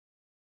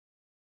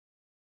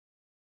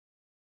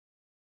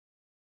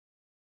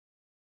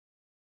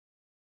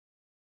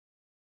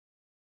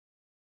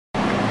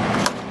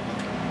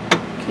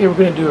Okay, we're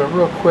going to do a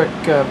real quick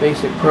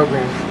basic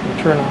program.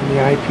 We'll turn on the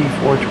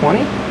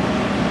IP420.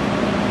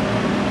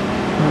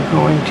 We're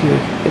going to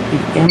hit the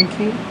M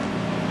key.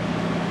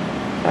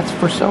 That's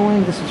for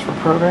sewing. This is for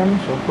programming.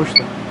 So we'll push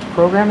the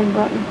programming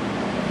button.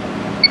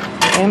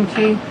 M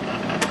key.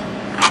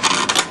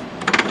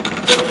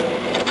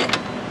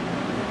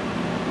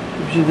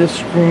 Gives you this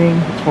screen.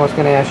 It's what's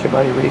going to ask you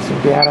about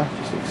erasing data.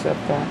 Just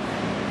accept that.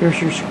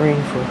 Here's your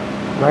screen for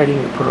writing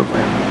your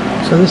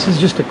program. So this is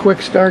just a quick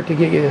start to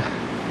get you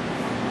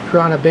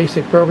drawn a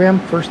basic program.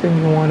 First thing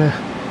you want to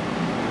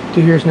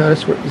do here is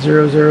notice we're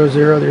 0, 0,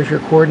 0. There's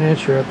your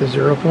coordinates. You're at the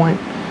 0 point.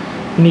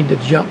 You need to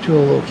jump to a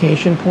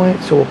location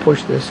point, so we'll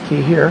push this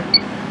key here,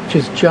 which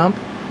is jump,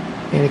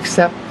 and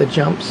accept the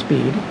jump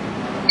speed.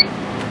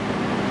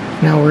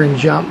 Now we're in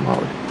jump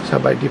mode. So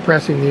by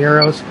depressing the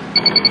arrows,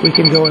 we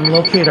can go and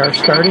locate our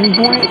starting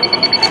point,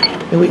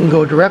 and we can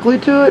go directly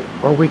to it,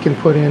 or we can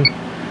put in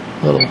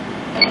little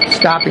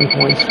stopping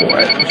points for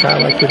it, which I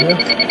like to do.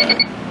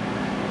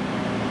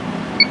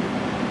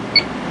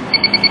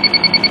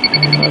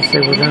 And let's say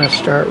we're going to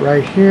start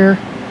right here.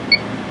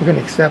 We're going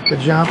to accept the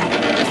jump.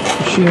 The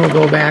machine will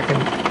go back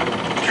and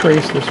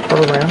trace this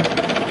program.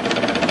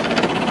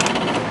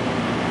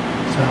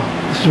 So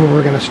this is where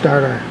we're going to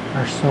start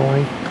our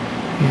sewing.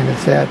 And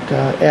it's at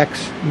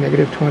X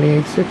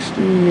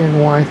 -2860 and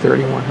Y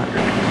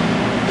 3100.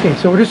 Okay,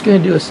 so we're just going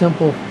to do a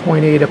simple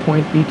point A to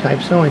point B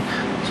type sewing.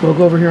 So we'll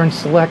go over here and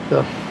select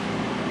the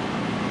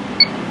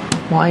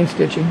line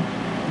stitching.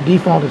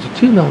 Default is a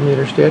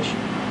 2mm stitch.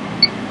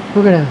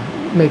 We're going to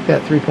make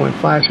that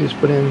 3.5, so just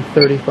put in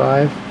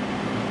 35.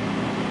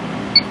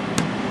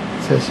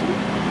 It says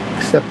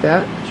accept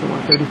that, but you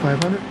want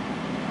 3500.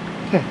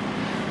 Okay,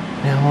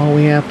 now all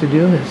we have to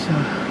do is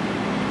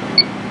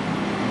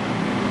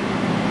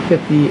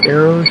hit the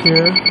arrows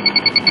here,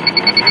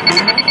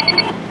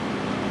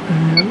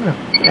 and I'm going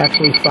to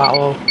actually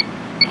follow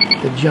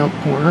the jump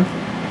corner.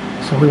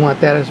 So we want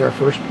that as our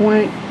first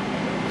point.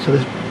 So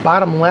this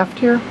bottom left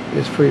here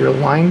is for your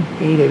line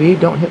A to B.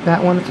 Don't hit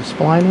that one, it's a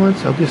spline one,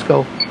 so just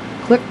go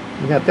click,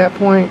 you got that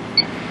point,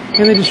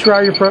 and then just draw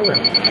your program.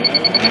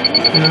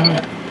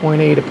 Point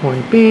A to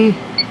point B.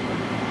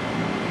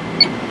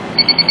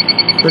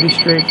 Pretty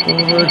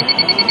straightforward.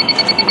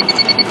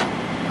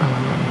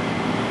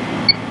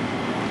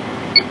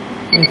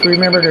 And if you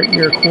remember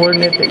your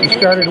coordinate that you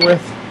started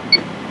with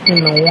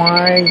in the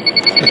Y,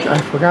 which I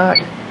forgot,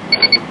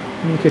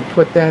 you could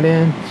put that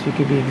in so you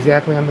could be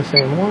exactly on the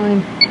same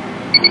line.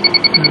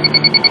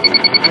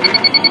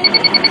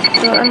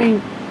 So I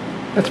mean,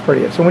 that's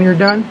pretty it. So when you're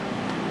done,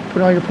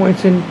 put all your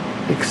points in,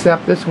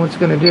 accept this. What it's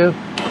going to do,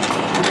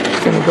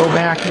 it's going to go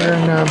back here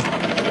and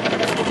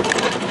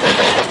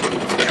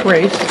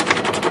trace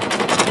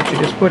what you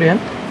just put in.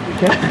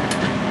 Okay.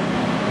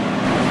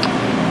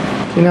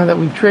 So now that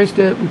we've traced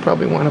it, we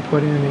probably want to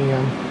put in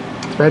a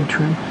thread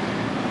trim.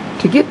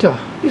 To get to,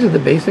 these are the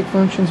basic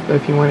functions, but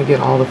if you want to get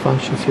all the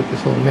functions, hit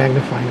this little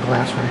magnifying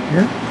glass right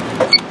here.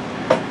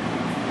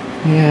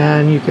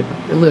 And you could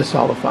list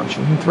all the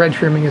functions. And thread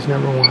trimming is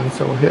number 1,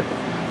 so we'll hit,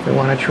 if we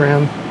want to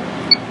trim,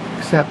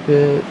 accept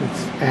it,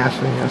 it's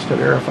asking us to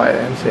verify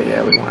that and say,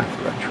 yeah, we want a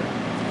thread trim.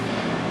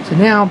 So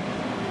now,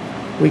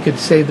 we could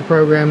save the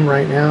program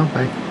right now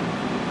by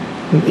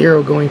the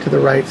arrow going to the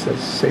right says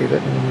save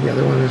it, and the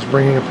other one is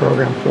bringing a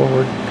program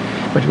forward.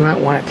 But you might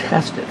want to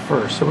test it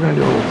first, so we're going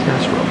to do a little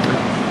test real quick.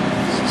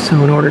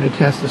 So in order to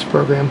test this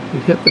program,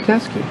 you hit the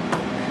test key.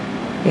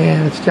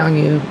 And it's telling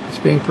you it's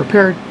being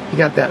prepared. You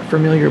got that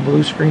familiar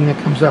blue screen that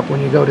comes up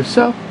when you go to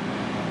sew.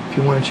 If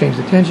you want to change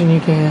the tension, you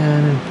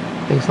can, and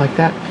things like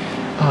that.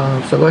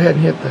 So go ahead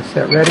and hit the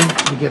set ready.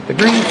 You get the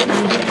green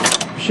screen.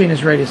 The machine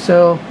is ready to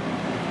sew.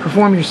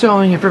 Perform your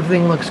sewing. If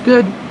everything looks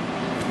good,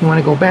 you want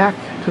to go back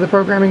to the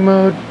programming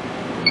mode,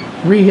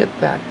 re-hit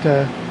that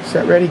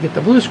set ready, get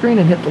the blue screen,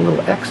 and hit the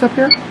little X up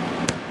here.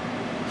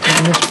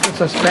 And this puts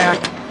us back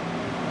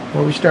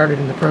where we started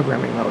in the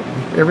programming mode.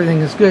 If everything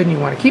is good and you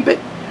want to keep it,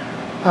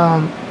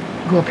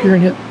 go up here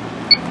and hit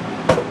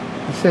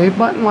the save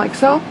button like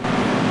so.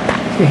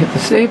 You hit the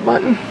save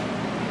button,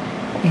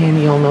 and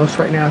you'll notice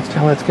right now it's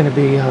going to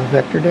be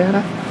vector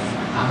data.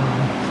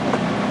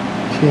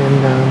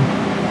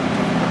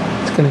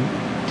 It's going to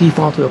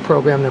default to a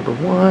program number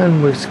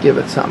 1. We'll just give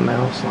it something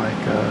else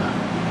like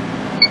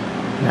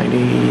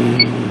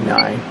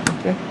 99.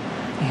 Okay,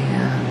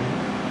 and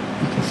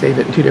you can save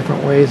it in 2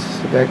 different ways.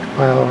 The vector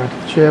file onto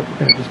the chip. We're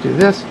going to just do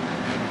this.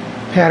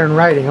 Pattern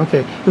writing.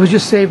 Okay, it was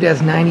just saved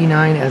as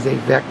 99 as a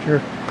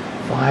vector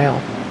file.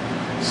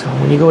 So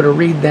when you go to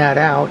read that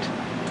out,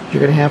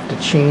 you're going to have to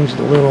change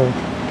the little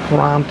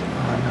prompt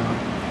on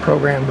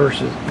program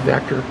versus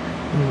vector,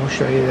 and we'll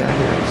show you that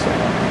here in a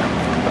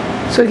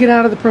second. So to get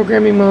out of the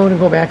programming mode and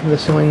go back into the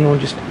sewing mode,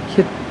 just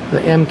hit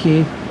the M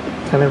key,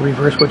 kind of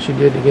reverse what you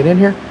did to get in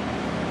here.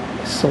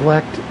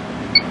 Select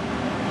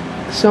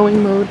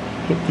sewing mode,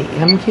 hit the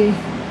M key.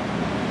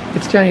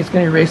 It's telling you it's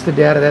going to erase the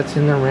data that's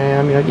in the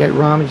RAM. You know, get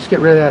ROM, just get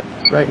rid of that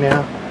right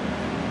now,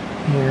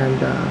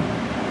 and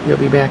you'll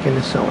be back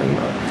into sewing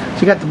mode.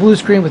 So you got the blue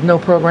screen with no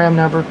program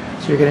number,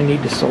 so you're going to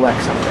need to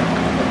select something.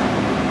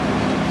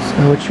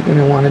 So what you're going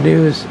to want to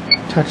do is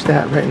touch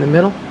that right in the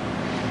middle.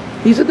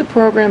 These are the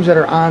programs that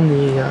are on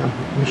the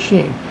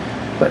machine.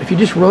 But if you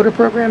just wrote a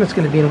program, it's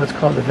going to be in what's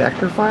called the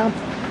vector file.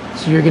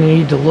 So you're going to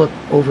need to look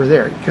over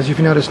there, because if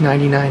you notice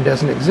 99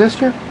 doesn't exist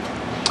here.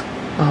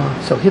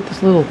 So hit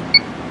this little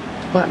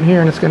button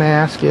here and it's going to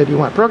ask you, do you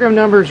want program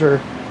numbers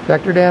or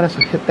vector data? So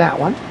hit that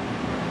one,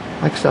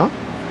 like so,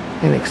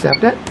 and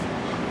accept it.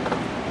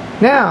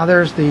 Now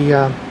there's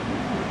the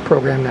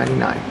program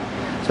 99.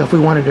 So if we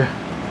wanted to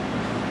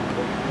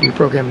do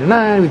program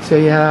 99, we'd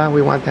say, yeah,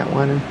 we want that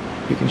one, and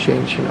you can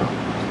change,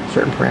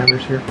 certain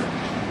parameters here.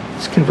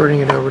 It's converting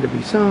it over to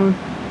be sewn,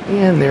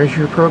 and there's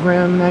your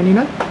program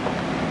 99.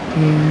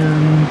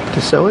 And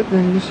to sew it,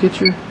 then just hit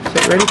your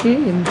set ready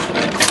key, and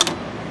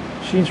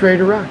machine's ready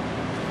to rock.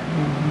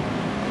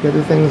 The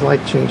other things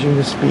like changing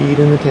the speed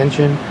and the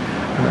tension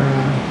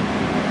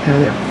are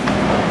there.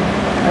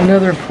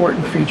 Another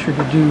important feature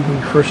to do when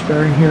you're first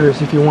starting here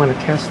is if you want to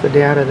test the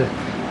data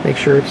to make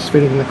sure it's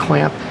fitting in the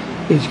clamp,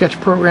 is you got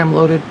your program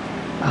loaded.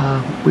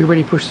 We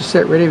already pushed the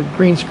set ready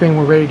green screen,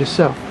 we're ready to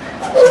sew.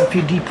 So if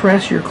you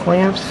depress your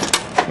clamps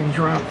and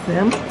drop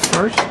them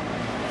first,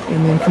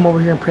 and then come over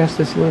here and press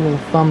this little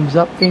thumbs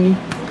up thingy,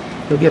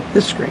 you'll get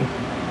this screen.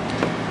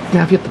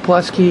 Now if you hit the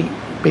plus key,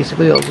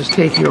 basically it'll just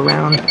take you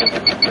around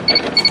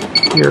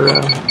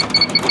your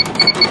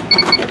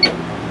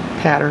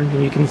pattern,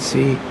 and you can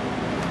see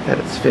that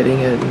it's fitting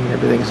it and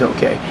everything's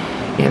okay.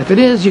 And if it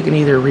is, you can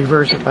either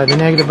reverse it by the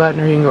negative button,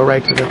 or you can go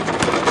right to the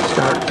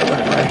start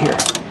button right here.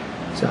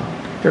 So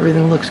if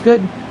everything looks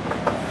good,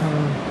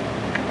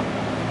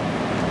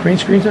 green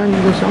screen's on, you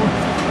go sew.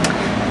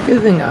 The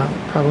other thing I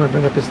probably want to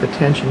bring up is the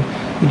tension.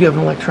 You do have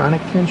an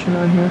electronic tension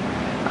on here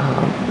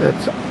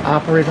that's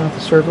operated off the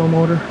servo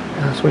motor.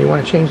 So when you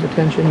want to change the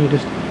tension, you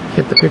just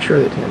hit the picture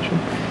of the tension.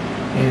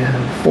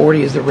 And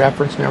 40 is the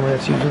reference number,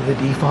 that's usually the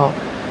default.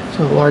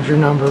 So the larger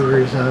number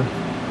is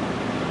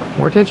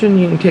more tension.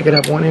 You can take it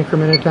up one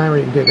increment at a time, or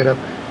you can take it up,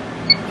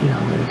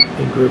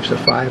 in groups of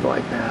 5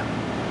 like that.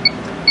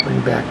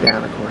 Bring back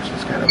down, of course,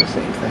 it's kind of the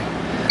same thing.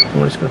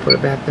 I'm just going to put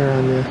it back there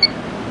on the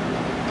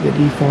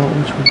default,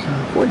 which was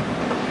 40.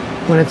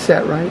 When it's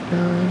set right,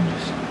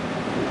 just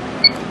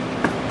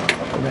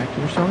go back to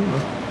your sewing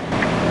mode.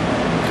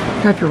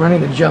 Now if you're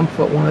running the jump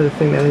foot, one other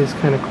thing that is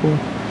kind of cool,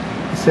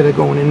 instead of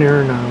going in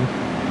there and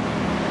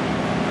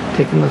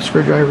taking the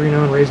screwdriver,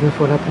 and raising the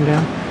foot up and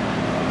down,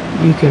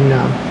 you can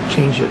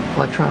change it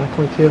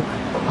electronically too.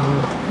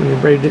 When you're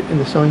ready to, in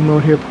the sewing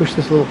mode here, push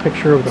this little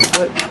picture of the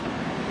foot,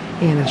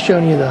 and it's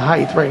showing you the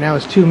height. Right now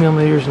it's 2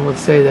 millimeters, and let's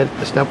say that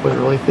the stuff was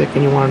really thick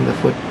and you wanted the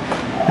foot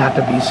not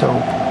to be so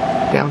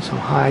down so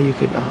high, you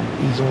could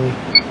easily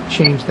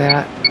change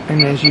that.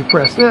 And as you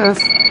press this,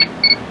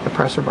 the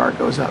presser bar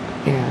goes up,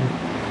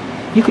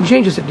 and you can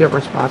change this at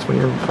different spots when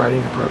you're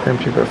writing a program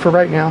too. But for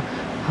right now,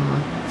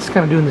 it's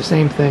kind of doing the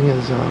same thing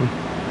as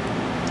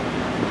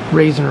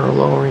raising or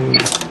lowering the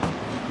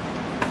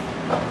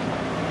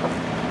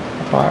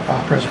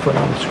presser foot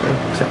on the screw,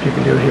 except you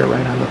can do it here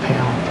right on the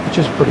panel, which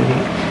is pretty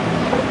neat.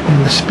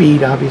 And the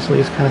speed obviously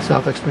is kind of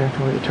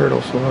self-explanatory. The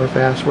turtle's slow or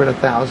fast. We're at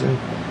 1,000.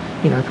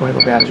 If you want to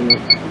go faster,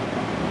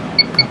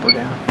 up or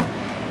down.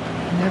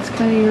 And that's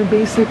kind of your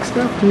basic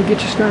stuff to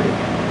get you started.